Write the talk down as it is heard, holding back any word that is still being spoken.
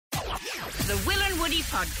the Will and Woody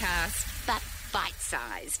podcast, but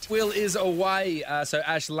bite-sized. Will is away, so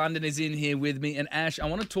Ash London is in here with me. And Ash, I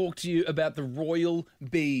want to talk to you about the royal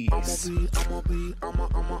bees.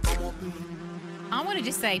 I want to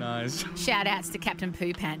just say Nice. shout-outs to Captain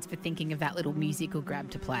Poo Pants for thinking of that little musical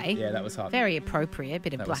grab to play. Yeah, that was hot. Very appropriate,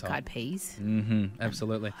 bit of That was Black Eyed Peas.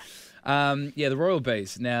 Absolutely. The royal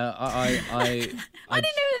bees. Now, I I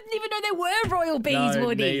didn't even know there were royal bees, no,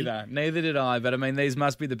 Woody. neither did I. But I mean, these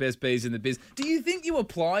must be the best bees in the biz. Do you think you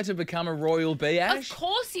apply to become a royal bee, Ash? Of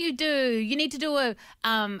course you do. You need to do a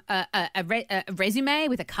resume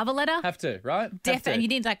with a cover letter. Have to, right? Definitely. You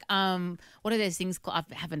need what are those things called?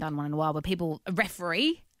 I haven't done one in a while, but a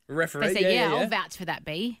referee. Referee, They say, yeah. I'll vouch for that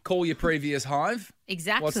bee. Call your previous hive.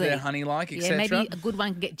 Exactly. What's their honey like, etc. Yeah, maybe a good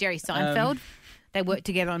one can get Jerry Seinfeld. They work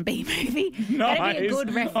together on Bee Movie. Nice. That'd be a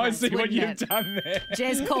good reference. I see what wouldn't you've it? done there.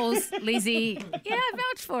 Jez calls Lizzie. Yeah,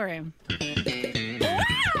 vouch for him.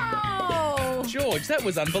 Wow! George, that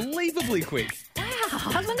was unbelievably quick. Wow!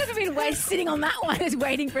 How long have you been sitting on that one, just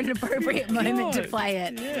waiting for an appropriate moment to play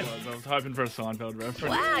it? Yeah. I was hoping for a Seinfeld reference.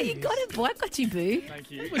 Wow, you got it, boy. I got you, boo.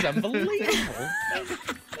 Thank you. It was unbelievable.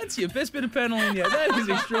 That's your best bit of paneling yet. That is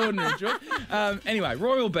extraordinary, George. Anyway,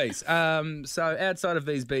 royal bees. So outside of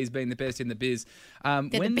these bees being the best in the biz, They're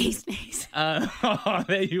the bee's knees.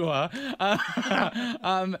 there you are.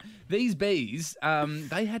 These bees,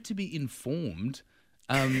 they had to be informed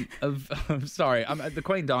the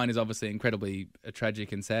Queen dying is obviously incredibly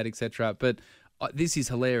tragic and sad, etc. But this is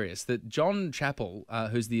hilarious that John Chappell,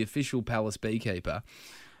 who's the official palace beekeeper,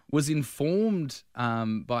 was informed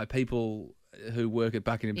by people who work at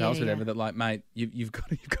Buckingham Palace, whatever, that like, mate, you've got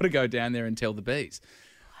to go down there and tell the bees.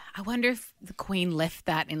 I wonder if the Queen left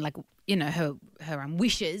that in, like, you know, her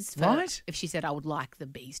wishes. Right. If she said, I would like the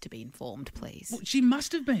bees to be informed, please. Well, she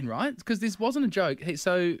must have been, right? Because this wasn't a joke.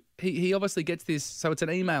 He obviously gets this, so it's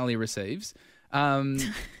an email he receives.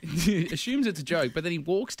 He assumes it's a joke, but then he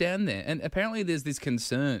walks down there, and apparently there's this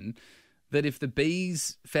concern that if the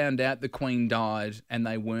bees found out the Queen died and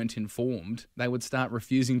they weren't informed, they would start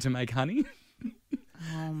refusing to make honey.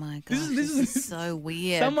 Oh my gosh, This is so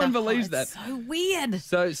weird. Someone believes that. So weird.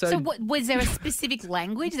 So what, was there a specific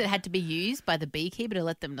language that had to be used by the beekeeper to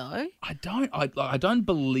let them know? I don't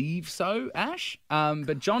believe so, Ash.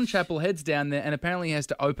 But John Chappell heads down there and apparently he has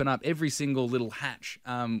to open up every single little hatch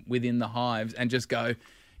within the hives and just go,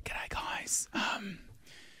 "G'day guys.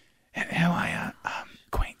 How are you?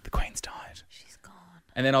 The Queen's died. She's gone."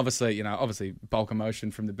 And then obviously bulk emotion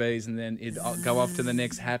from the bees, and then it'd go off to the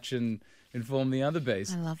next hatch and inform the other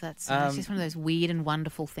bees. I love that song. It's just one of those weird and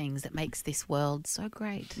wonderful things that makes this world so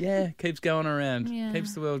great. Yeah, keeps going around. Yeah.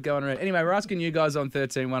 Keeps the world going around. Anyway, we're asking you guys on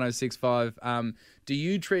 131065, do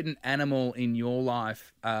you treat an animal in your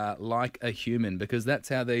life like a human? Because that's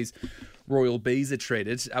how these royal bees are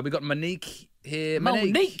treated. We got Monique here.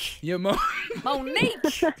 Monique. You're Monique!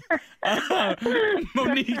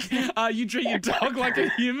 Monique, you treat your dog like a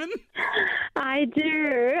human? I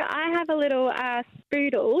do. I have a little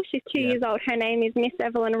spoodle. She's 2 years old. Her name is Miss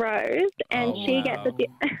Evelyn Rose, and she gets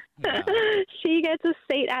she gets a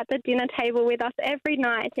seat at the dinner table with us every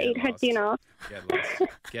night to eat her dinner.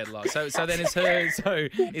 Get lost. So then is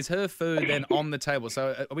her food then on the table?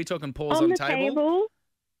 So are we talking paws on table?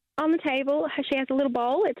 On the table, she has a little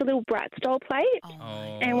bowl. It's a little brat style plate.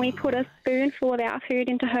 And we put a spoonful of our food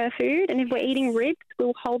into her food. And if we're eating ribs,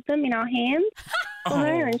 we'll hold them in our hands for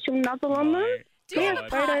her and she'll nuzzle on them. Do you have a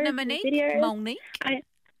partner, Monique? Monique? I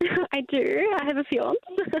do. I have a fiance.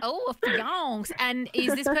 Oh, a fiance. And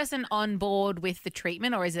is this person on board with the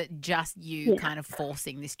treatment, or is it just you kind of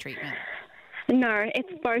forcing this treatment? No,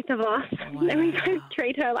 it's both of us. Wow. And we both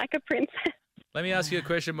treat her like a princess. Let me ask you a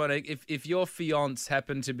question, Monique. If your fiance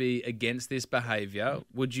happened to be against this behaviour,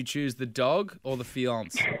 would you choose the dog or the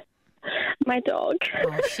fiance? My dog.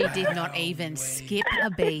 Oh, she did not even skip a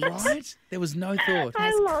beat. Right? There was no thought.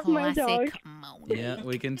 I love my dog. Monique. Yeah,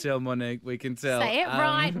 we can tell, Monique. We can tell. Say it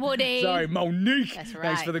right, Woody. Sorry, Monique. That's right.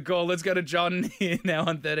 Thanks for the call. Let's go to John here now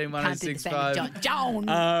on Can't do the same 131065.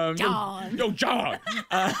 John. Yo, John.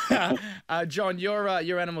 John,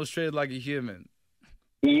 your animal's treated like a human.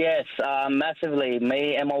 Yes, massively.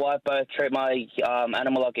 Me and my wife both treat my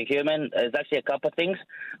animal like a human. There's actually a couple of things.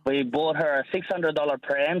 We bought her a $600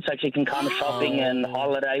 pram so she can come shopping and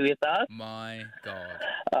holiday with us. My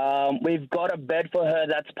God. We've got a bed for her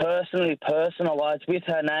that's personalised with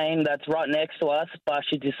her name that's right next to us, but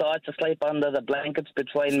she decides to sleep under the blankets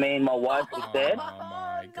between me and my wife instead. Oh,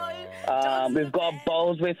 my God. We've got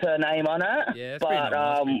bowls with her name on it. Yeah, it's pretty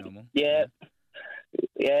normal. Yeah,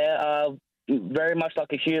 very much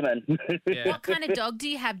like a human. Yeah. What kind of dog do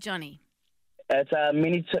you have, Johnny? It's a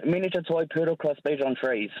miniature toy poodle cross Bichon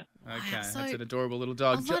Frise. Okay, so- that's an adorable little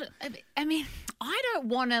dog. I mean, I don't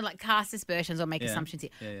want to cast aspersions or make assumptions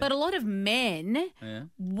here, but a lot of men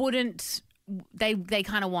wouldn't. They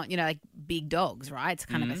kind of want big dogs, right? It's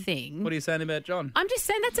kind of a thing. What are you saying about John? I'm just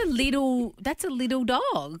saying that's a little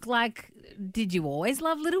dog. Like, did you always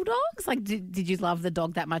love little dogs? Like, did you love the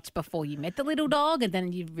dog that much before you met the little dog, and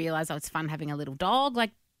then you realise it's fun having a little dog?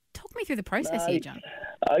 Like, talk me through the process here, John.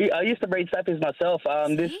 I used to breed staffies myself.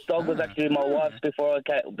 This dog was actually my wife's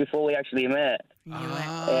before we actually met.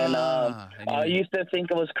 And I used to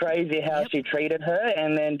think it was crazy how she treated her,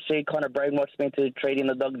 and then she kind of brainwashed me into treating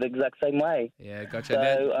the dog the exact same way. Yeah, gotcha.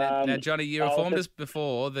 So, now, Johnny, you informed us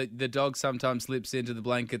before that the dog sometimes slips into the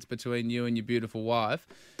blankets between you and your beautiful wife.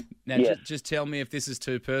 Now, just tell me if this is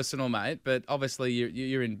too personal, mate, but obviously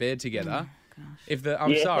you're in bed together.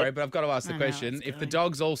 I'm sorry, but I've got to ask the question. If the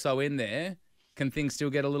dog's also in there, can things still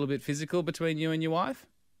get a little bit physical between you and your wife?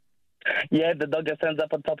 Yeah, the dog just ends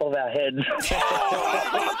up on top of our heads.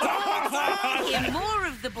 Hear more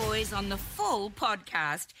of the boys on the full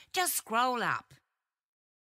podcast. Just scroll up.